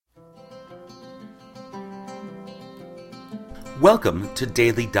Welcome to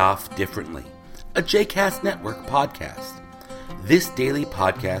Daily Daf Differently, a JCast Network podcast. This daily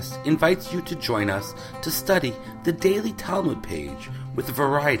podcast invites you to join us to study the daily Talmud page with a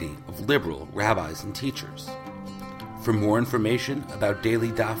variety of liberal rabbis and teachers. For more information about Daily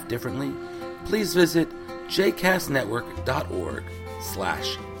Daf Differently, please visit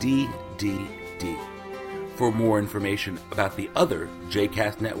jcastnetwork.org/DDD. For more information about the other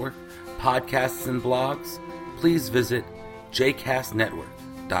JCast Network podcasts and blogs, please visit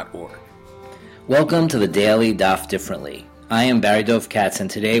jcastnetwork.org. Welcome to the Daily Daf Differently. I am Barry Dov Katz, and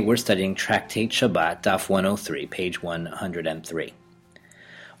today we're studying Tractate Shabbat, Daf 103, page 103.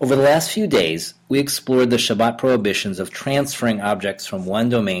 Over the last few days, we explored the Shabbat prohibitions of transferring objects from one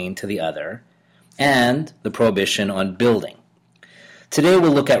domain to the other, and the prohibition on building. Today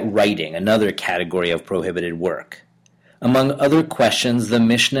we'll look at writing, another category of prohibited work. Among other questions, the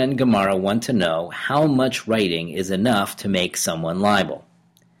Mishnah and Gemara want to know how much writing is enough to make someone liable.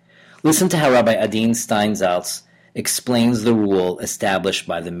 Listen to how Rabbi Adin Steinsaltz explains the rule established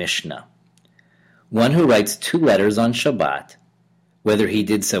by the Mishnah. One who writes 2 letters on Shabbat, whether he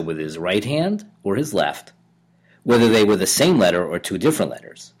did so with his right hand or his left, whether they were the same letter or 2 different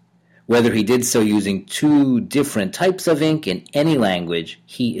letters, whether he did so using 2 different types of ink in any language,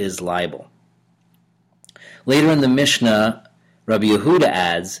 he is liable. Later in the Mishnah, Rabbi Yehuda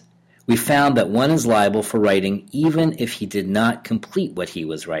adds, we found that one is liable for writing even if he did not complete what he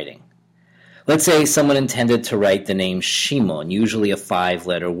was writing. Let's say someone intended to write the name Shimon, usually a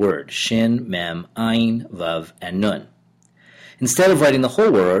 5-letter word, Shin, Mem, Ayin, Vav, and Nun. Instead of writing the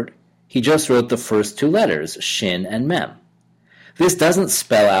whole word, he just wrote the first 2 letters, Shin and Mem. This doesn't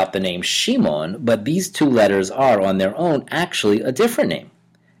spell out the name Shimon, but these 2 letters are, on their own, actually a different name.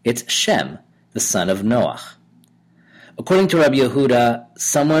 It's Shem, the son of Noach. According to Rabbi Yehuda,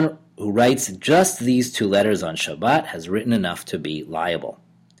 someone who writes just these 2 letters on Shabbat has written enough to be liable.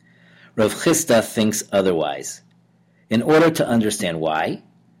 Rav Chisda thinks otherwise. In order to understand why,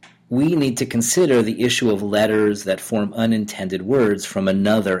 we need to consider the issue of letters that form unintended words from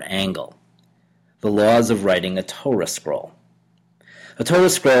another angle. The laws of writing a Torah scroll. A Torah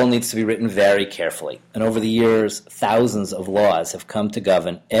scroll needs to be written very carefully, and over the years, thousands of laws have come to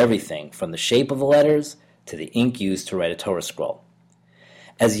govern everything from the shape of the letters to the ink used to write a Torah scroll.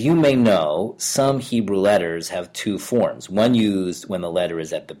 As you may know, some Hebrew letters have 2 forms, one used when the letter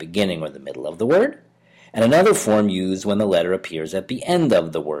is at the beginning or the middle of the word, and another form used when the letter appears at the end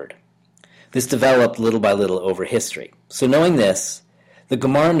of the word. This developed little by little over history. So knowing this, the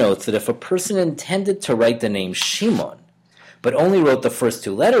Gemara notes that if a person intended to write the name Shimon, but only wrote the first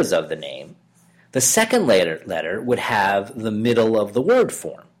 2 letters of the name, the second letter would have the middle of the word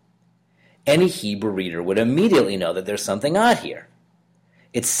form. Any Hebrew reader would immediately know that there's something odd here.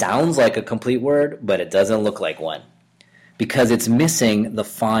 It sounds like a complete word, but it doesn't look like one, because it's missing the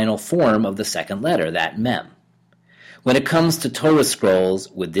final form of the second letter, that mem. When it comes to Torah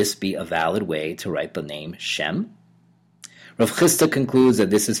scrolls, would this be a valid way to write the name Shem? Rav Chisda concludes that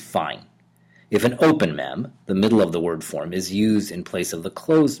this is fine. If an open mem, the middle of the word form, is used in place of the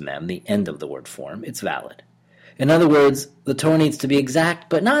closed mem, the end of the word form, it's valid. In other words, the Torah needs to be exact,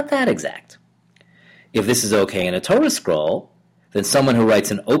 but not that exact. If this is okay in a Torah scroll, then someone who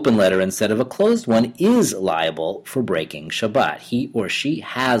writes an open letter instead of a closed one is liable for breaking Shabbat. He or she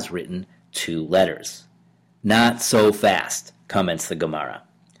has written 2 letters. Not so fast, comments the Gemara.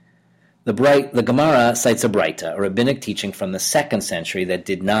 The Gemara cites a Braita, a rabbinic teaching from the 2nd century that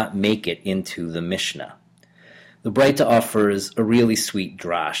did not make it into the Mishnah. The Braita offers a really sweet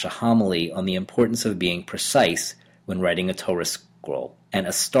drash, a homily on the importance of being precise when writing a Torah scroll, and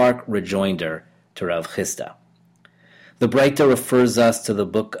a stark rejoinder to Rav Chisda. The Braita refers us to the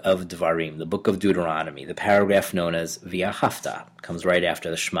book of Dvarim, the book of Deuteronomy, the paragraph known as V'ahavta, comes right after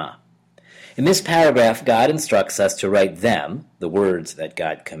the Shema. In this paragraph, God instructs us to write them, the words that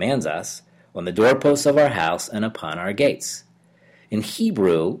God commands us, on the doorposts of our house and upon our gates. In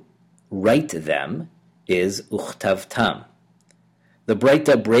Hebrew, write them is uchtavtam. The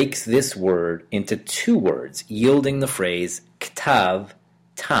Braita breaks this word into 2 words, yielding the phrase ktav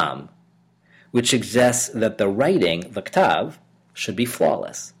tam, which suggests that the writing, the ktav, should be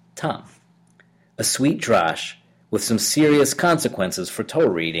flawless, tam. A sweet drash with some serious consequences for Torah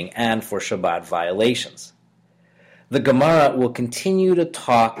reading and for Shabbat violations. The Gemara will continue to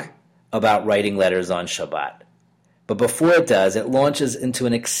talk about writing letters on Shabbat. But before it does, it launches into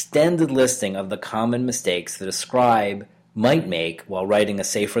an extended listing of the common mistakes that a scribe might make while writing a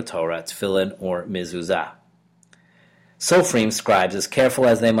Sefer Torah, Tefillin, or Mezuzah. Sofrim scribes, as careful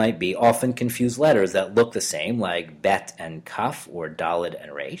as they might be, often confuse letters that look the same, like Bet and Kaf, or Daled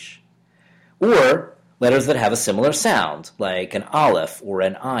and Resh. Or letters that have a similar sound, like an aleph or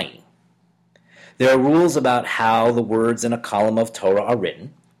an ayin. There are rules about how the words in a column of Torah are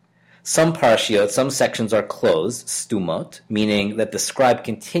written. Some parshiot, some sections are closed, stumot, meaning that the scribe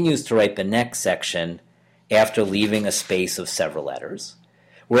continues to write the next section after leaving a space of several letters,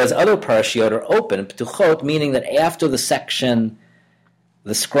 whereas other parshiot are open, ptuchot, meaning that after the section,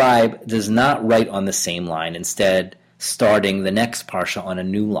 the scribe does not write on the same line, instead starting the next parsha on a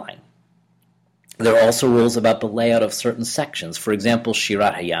new line. There are also rules about the layout of certain sections. For example,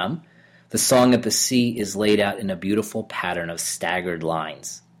 Shirat Hayam, the Song at the Sea, is laid out in a beautiful pattern of staggered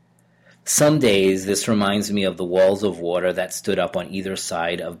lines. Some days this reminds me of the walls of water that stood up on either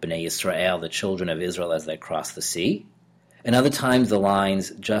side of Bnei Yisrael, the children of Israel, as they crossed the sea, and other times the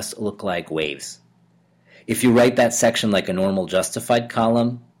lines just look like waves. If you write that section like a normal justified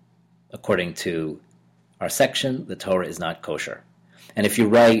column, according to our section, the Torah is not kosher. And if you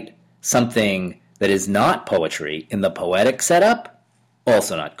write something that is not poetry in the poetic setup,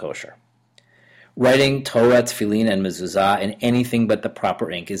 also not kosher. Writing Torah, Tefillin, and Mezuzah in anything but the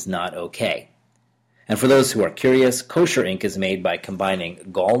proper ink is not okay. And for those who are curious, kosher ink is made by combining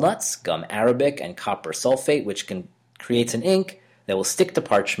gallnuts, gum arabic, and copper sulfate, which creates an ink that will stick to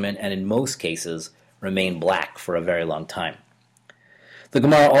parchment and in most cases remain black for a very long time. The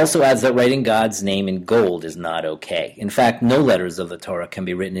Gemara also adds that writing God's name in gold is not okay. In fact, no letters of the Torah can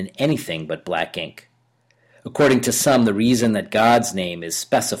be written in anything but black ink. According to some, the reason that God's name is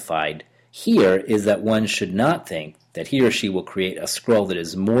specified here is that one should not think that he or she will create a scroll that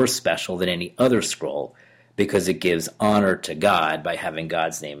is more special than any other scroll because it gives honor to God by having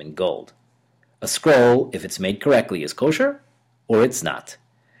God's name in gold. A scroll, if it's made correctly, is kosher or it's not.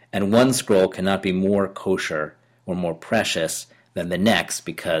 And one scroll cannot be more kosher or more precious than the next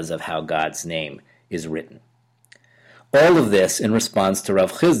because of how God's name is written. All of this in response to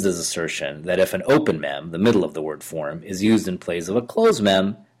Rav Chisda's assertion that if an open mem, the middle of the word form, is used in place of a closed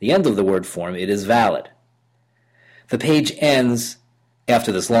mem, the end of the word form, it is valid. The page ends,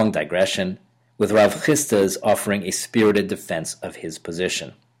 after this long digression, with Rav Chisda's offering a spirited defense of his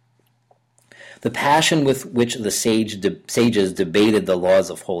position. The passion with which the sages debated the laws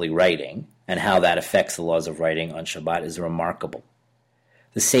of holy writing and how that affects the laws of writing on Shabbat is remarkable.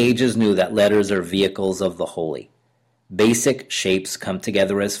 The sages knew that letters are vehicles of the holy. Basic shapes come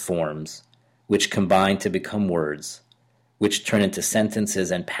together as forms, which combine to become words, which turn into sentences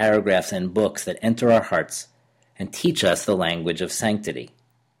and paragraphs and books that enter our hearts and teach us the language of sanctity.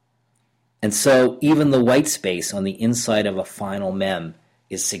 And so even the white space on the inside of a final mem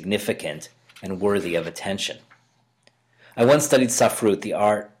is significant and worthy of attention. I once studied Safrut, the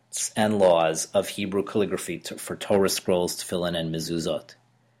arts and laws of Hebrew calligraphy for Torah scrolls, Tefillin, and Mezuzot.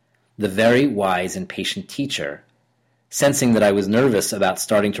 The very wise and patient teacher, sensing that I was nervous about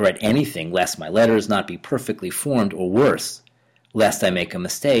starting to write anything lest my letters not be perfectly formed, or worse, lest I make a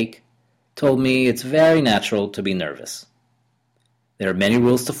mistake, told me it's very natural to be nervous. There are many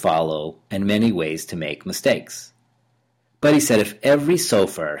rules to follow and many ways to make mistakes. But he said if every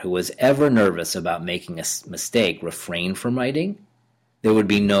sofer who was ever nervous about making a mistake refrained from writing, there would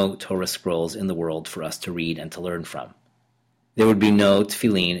be no Torah scrolls in the world for us to read and to learn from. There would be no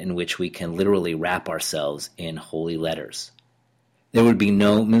tefillin in which we can literally wrap ourselves in holy letters. There would be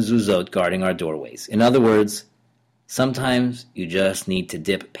no mezuzot guarding our doorways. In other words, sometimes you just need to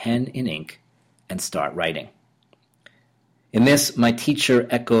dip pen in ink and start writing. In this, my teacher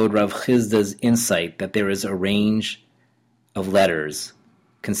echoed Rav Chisda's insight that there is a range of letters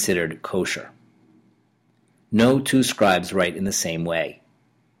considered kosher. No two scribes write in the same way.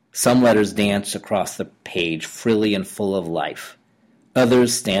 Some letters dance across the page frilly and full of life.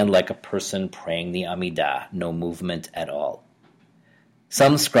 Others stand like a person praying the Amidah, no movement at all.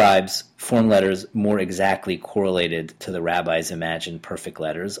 Some scribes form letters more exactly correlated to the rabbi's imagined perfect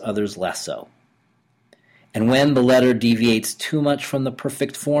letters, others less so. And when the letter deviates too much from the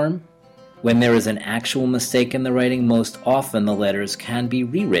perfect form, when there is an actual mistake in the writing, most often the letters can be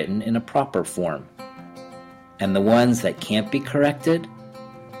rewritten in a proper form. And the ones that can't be corrected,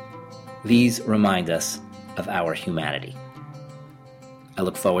 these remind us of our humanity. I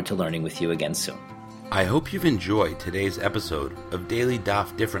look forward to learning with you again soon. I hope you've enjoyed today's episode of Daily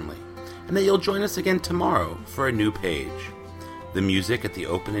Daf Differently, and that you'll join us again tomorrow for a new page. The music at the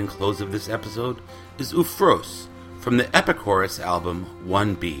open and close of this episode is Ufros from the Epichorus album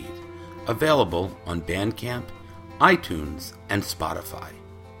One Bead, available on Bandcamp, iTunes, and Spotify.